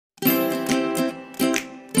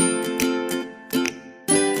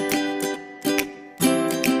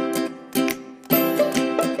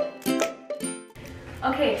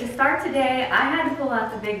to start today, I had to pull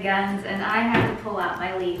out the big guns and I had to pull out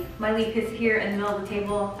my leaf. My leaf is here in the middle of the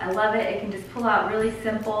table. I love it. It can just pull out really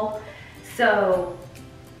simple. So,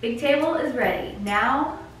 big table is ready.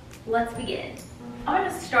 Now, let's begin. I'm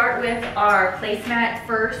going to start with our placemat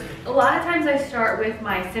first. A lot of times I start with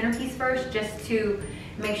my centerpiece first just to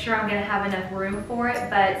make sure I'm going to have enough room for it.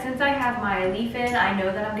 But since I have my leaf in, I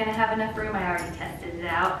know that I'm going to have enough room. I already tested it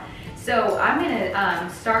out. So I'm going to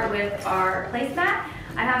start with our placemat.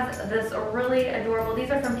 I have this really adorable, these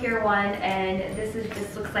are from Pier 1, and this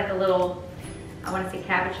looks like a little, I want to say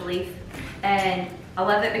cabbage leaf. And I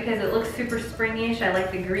love it because it looks super springish. I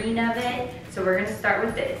like the green of it. So we're going to start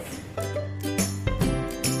with this.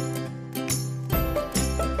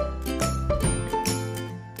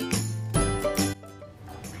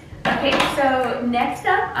 Okay, so next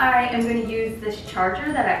up I am going to use this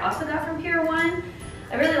charger that I also got from Pier 1.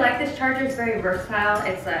 I really like this charger. It's very versatile.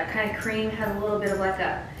 It's kind of cream, has a little bit of like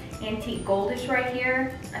a antique goldish right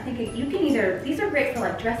here. I think you can either, these are great for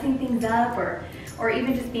like dressing things up or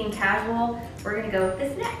even just being casual. We're going to go with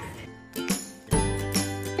this next.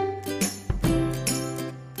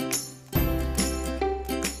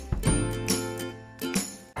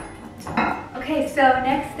 Okay, so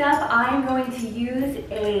next up I'm going to use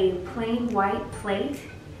a plain white plate.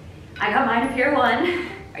 I got mine at Pier 1.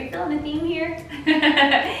 Are you feeling the theme here?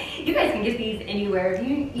 You guys can get these anywhere.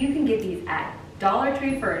 You can get these at Dollar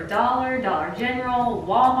Tree for $1, Dollar General,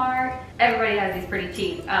 Walmart. Everybody has these pretty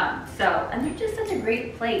cheap. And they're just such a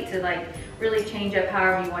great plate to like really change up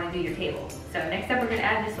however you want to do your table. So next up we're going to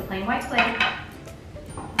add just a plain white plate.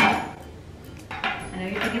 I know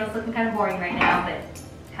you're thinking it's looking kind of boring right now, but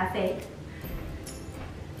have faith.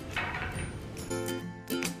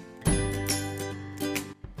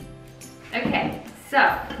 Okay, so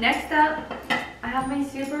next up, I have my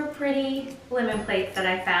super pretty lemon plates that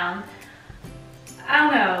I found. I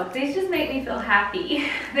don't know, these just make me feel happy.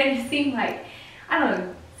 They just seem like, I don't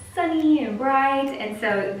know, sunny and bright, and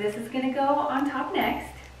so this is gonna go on top next.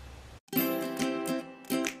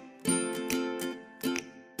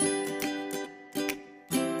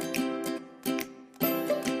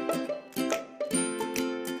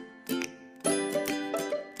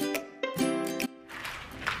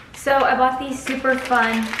 So I bought these super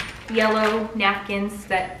fun yellow napkins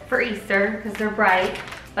for Easter because they're bright.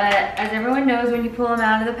 But as everyone knows, when you pull them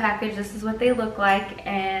out of the package, this is what they look like.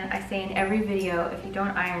 And I say in every video, if you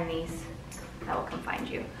don't iron these, I will come find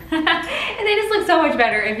you. And they just look so much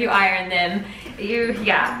better if you iron them.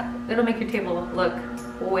 Yeah, it'll make your table look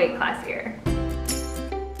way classier.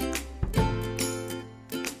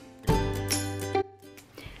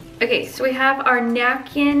 Okay, so we have our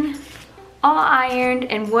napkin all ironed,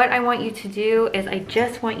 and what I want you to do is I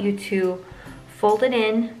just want you to fold it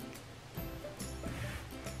in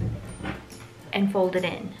and fold it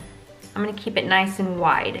in. I'm gonna keep it nice and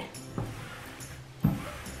wide.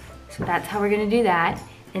 So that's how we're gonna do that.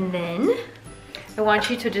 And then I want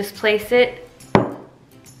you to just place it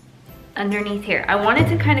underneath here. I want it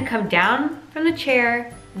to kind of come down from the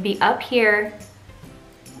chair, be up here,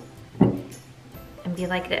 and be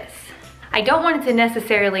like this. I don't want it to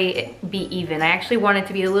necessarily be even. I actually want it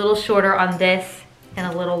to be a little shorter on this and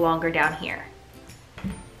a little longer down here.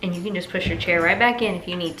 And you can just push your chair right back in if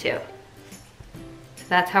you need to. So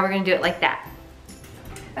that's how we're gonna do it, like that.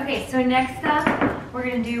 Okay, so next up, we're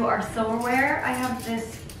gonna do our silverware. I have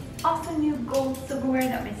this awesome new gold silverware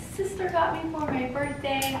that my sister got me for my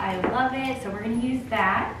birthday. I love it, so we're gonna use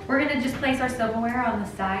that. We're gonna just place our silverware on the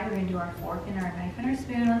side. We're gonna do our fork and our knife and our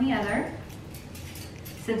spoon on the other,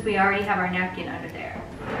 since we already have our napkin under there.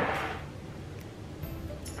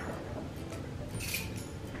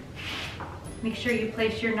 Make sure you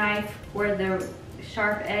place your knife where the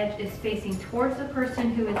sharp edge is facing towards the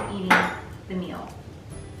person who is eating the meal.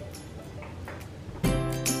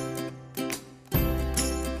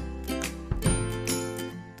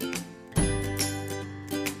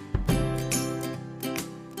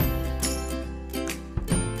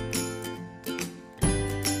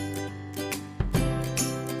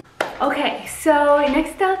 Okay, so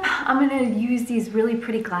next up, I'm gonna use these really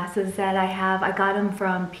pretty glasses that I have. I got them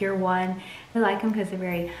from Pier 1. I like them because they're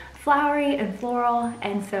very flowery and floral.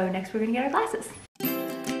 And so next we're gonna get our glasses.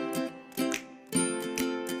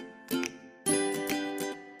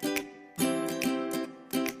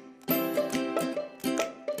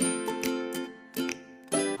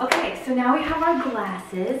 Okay, so now we have our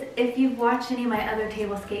glasses. If you've watched any of my other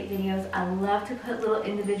tablescape videos, I love to put little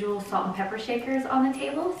individual salt and pepper shakers on the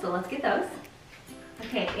table, so let's get those.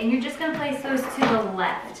 Okay, and you're just gonna place those to the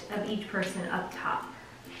left of each person up top.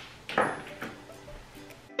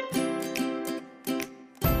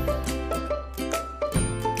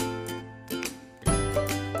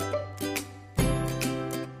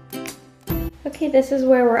 Okay, this is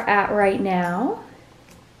where we're at right now.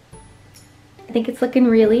 I think it's looking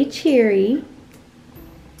really cheery.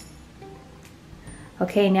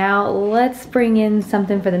 Okay, now let's bring in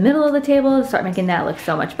something for the middle of the table to start making that look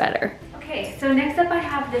so much better. Okay, so next up I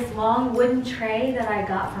have this long wooden tray that I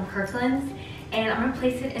got from Kirkland's, and I'm gonna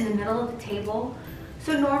place it in the middle of the table.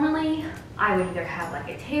 So normally I would either have like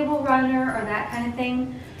a table runner or that kind of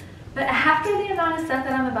thing, but after the amount of stuff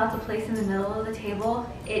that I'm about to place in the middle of the table,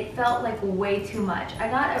 it felt like way too much. I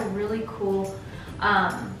got a really cool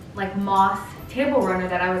like moss table runner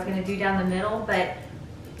that I was gonna do down the middle, but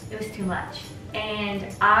it was too much.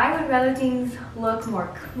 And I would rather things look more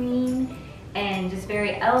clean and just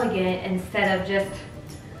very elegant instead of just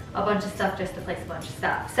a bunch of stuff just to place a bunch of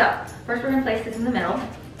stuff. So first we're gonna place this in the middle.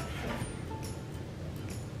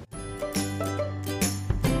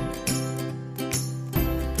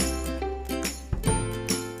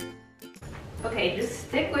 Okay, just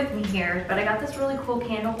stick with me here, but I got this really cool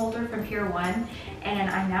candle holder from Pier 1, and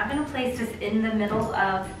I'm now gonna place this in the middle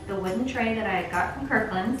of the wooden tray that I got from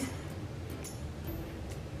Kirkland's,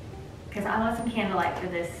 because I want some candlelight for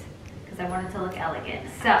this, because I want it to look elegant.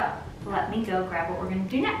 So let me go grab what we're gonna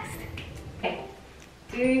do next. Okay,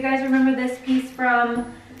 do you guys remember this piece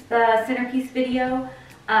from the centerpiece video?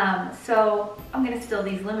 So I'm gonna steal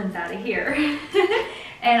these lemons out of here,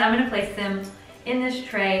 and I'm gonna place them in this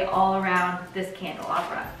tray all around this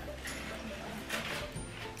candelabra.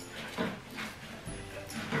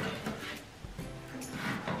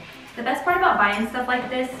 The best part about buying stuff like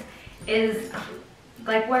this is,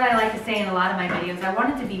 like what I like to say in a lot of my videos, I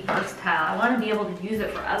want it to be versatile. I want to be able to use it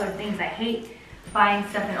for other things. I hate buying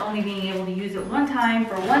stuff and only being able to use it one time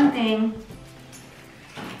for one thing,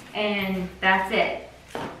 and that's it.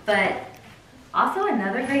 But also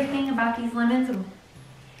another great thing about these lemons,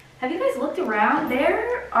 have you guys looked around?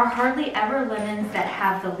 There are hardly ever lemons that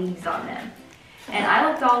have the leaves on them. And I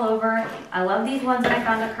looked all over. I love these ones that I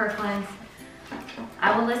found at Kirkland's.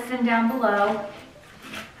 I will list them down below.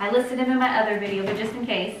 I listed them in my other video, but just in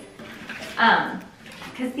case.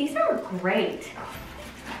 Because these are great.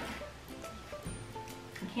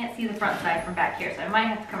 I can't see the front side from back here, so I might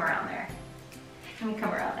have to come around there. Let me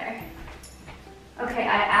come around there. Okay,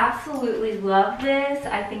 I absolutely love this.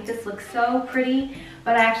 I think this looks so pretty,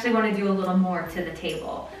 but I actually want to do a little more to the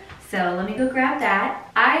table. So let me go grab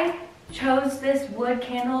that. I chose this wood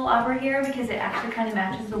candelabra here because it actually kind of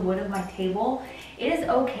matches the wood of my table. It is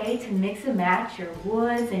okay to mix and match your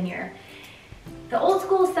woods and the old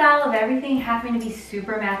school style of everything having to be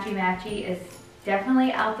super matchy-matchy is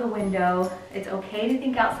definitely out the window. It's okay to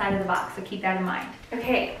think outside of the box, so keep that in mind.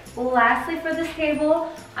 Okay, lastly for this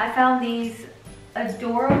table, I found these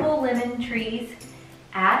adorable lemon trees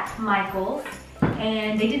at Michael's,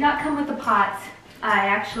 and they did not come with the pots. I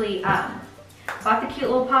actually bought the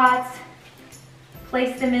cute little pots,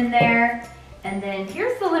 placed them in there, and then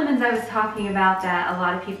here's the lemons I was talking about that a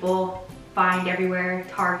lot of people find everywhere,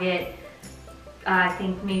 Target, I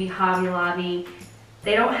think maybe Hobby Lobby.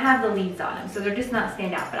 They don't have the leaves on them, so they're just not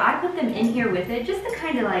stand out, but I put them in here with it just to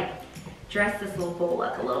kind of like dress this little bowl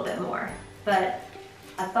up a little bit more. But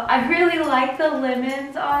I really like the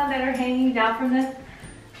lemons on that are hanging down from this.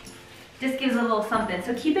 Just gives a little something.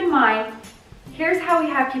 So keep in mind, here's how we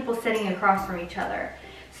have people sitting across from each other.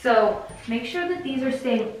 So make sure that these are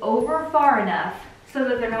staying over far enough so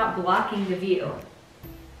that they're not blocking the view.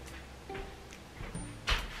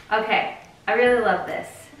 Okay, I really love this.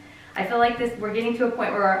 I feel like we're getting to a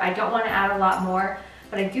point where I don't want to add a lot more,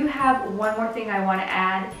 but I do have one more thing I want to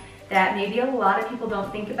add that maybe a lot of people don't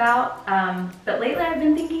think about, but lately I've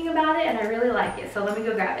been thinking about it and I really like it, so let me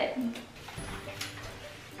go grab it.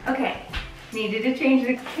 Okay, needed to change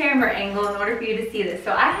the camera angle in order for you to see this.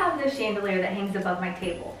 So I have this chandelier that hangs above my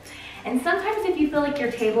table, and sometimes if you feel like your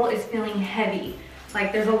table is feeling heavy,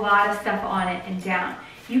 like there's a lot of stuff on it and down,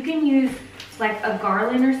 you can use like a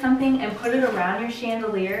garland or something and put it around your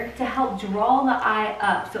chandelier to help draw the eye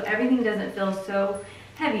up so everything doesn't feel so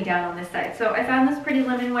heavy down on this side. So I found this pretty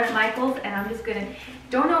lemon one at Michael's, and I'm just gonna,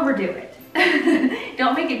 don't overdo it.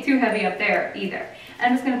 Don't make it too heavy up there either.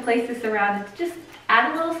 I'm just gonna place this around and just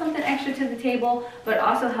add a little something extra to the table, but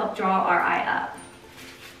also help draw our eye up.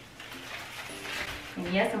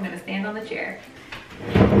 And yes, I'm gonna stand on the chair.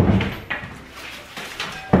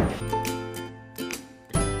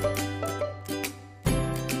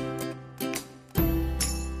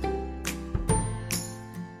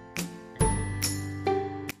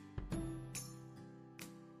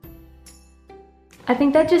 I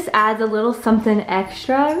think that just adds a little something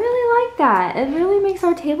extra. I really like that. It really makes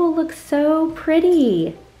our table look so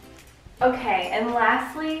pretty. Okay, and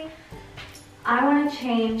lastly, I want to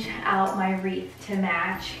change out my wreath to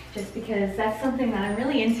match just because that's something that I'm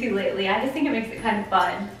really into lately. I just think it makes it kind of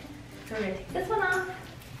fun. So we're going to take this one off.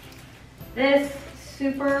 This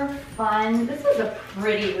super fun. This is a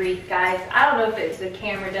pretty wreath, guys. I don't know if the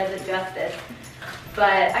camera does it justice,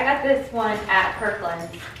 but I got this one at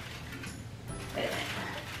Kirkland's. Wait a minute.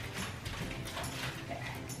 There.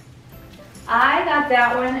 I got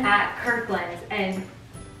that one at Kirkland's, and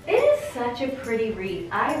it is such a pretty wreath.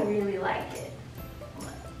 I really like it.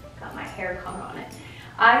 Got my hair caught on it.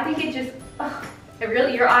 I think it just,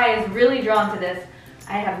 your eye is really drawn to this.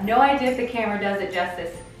 I have no idea if the camera does it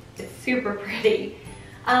justice. It's super pretty.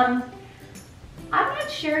 I'm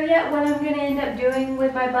not sure yet what I'm gonna end up doing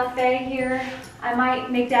with my buffet here. I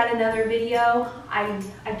might make that another video. I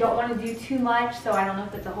don't want to do too much, so I don't know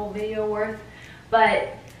if it's a whole video worth. But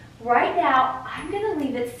right now, I'm gonna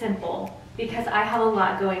leave it simple because I have a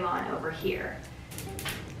lot going on over here.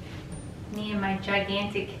 Me and my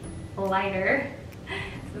gigantic lighter.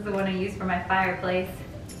 This is the one I use for my fireplace.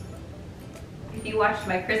 If you watched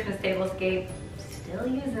my Christmas tablescape, still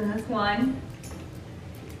using this one.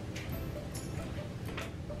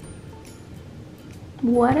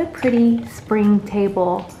 What a pretty spring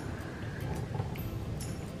table.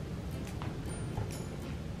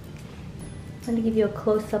 I'm going to give you a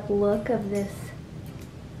close-up look of this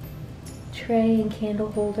tray and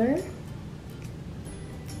candle holder.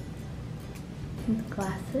 And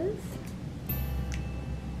glasses.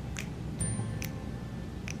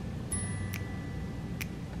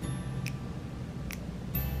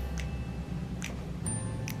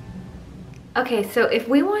 Okay, so if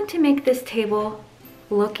we want to make this table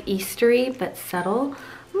look Eastery but subtle,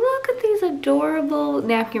 look at these adorable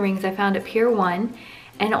napkin rings I found at Pier 1.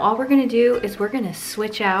 And all we're gonna do is we're gonna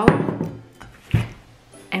switch out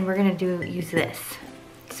and we're gonna use this.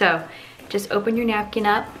 So just open your napkin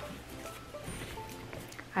up.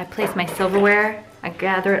 I place my silverware, I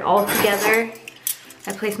gather it all together.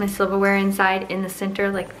 I place my silverware inside in the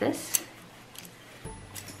center like this.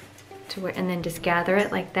 And then just gather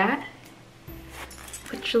it like that.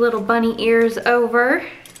 Put your little bunny ears over.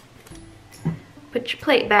 Put your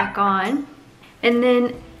plate back on. And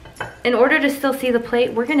then in order to still see the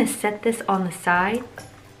plate, we're gonna set this on the side.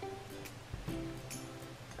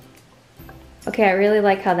 Okay, I really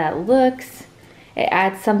like how that looks. It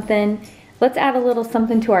adds something. Let's add a little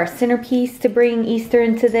something to our centerpiece to bring Easter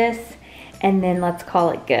into this, and then let's call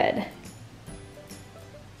it good.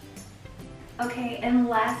 Okay, and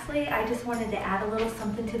lastly, I just wanted to add a little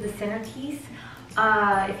something to the centerpiece.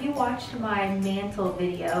 If you watched my mantle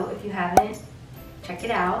video, if you haven't, check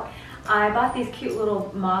it out. I bought these cute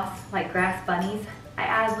little moss, like grass bunnies. I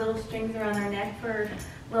added little strings around their neck for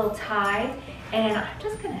a little tie, and I'm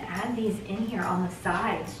just gonna add these in here on the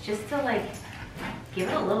sides just to like give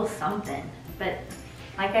it a little something. But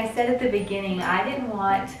like I said at the beginning, I didn't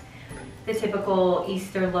want the typical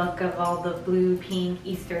Easter look of all the blue, pink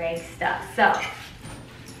Easter egg stuff. So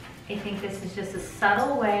I think this is just a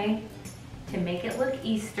subtle way to make it look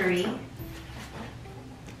Eastery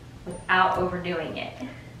without overdoing it.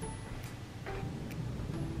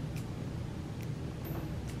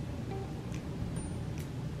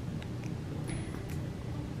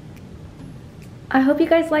 I hope you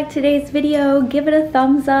guys liked today's video. Give it a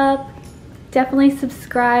thumbs up. Definitely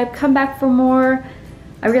subscribe. Come back for more.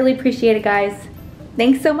 I really appreciate it, guys.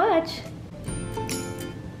 Thanks so much.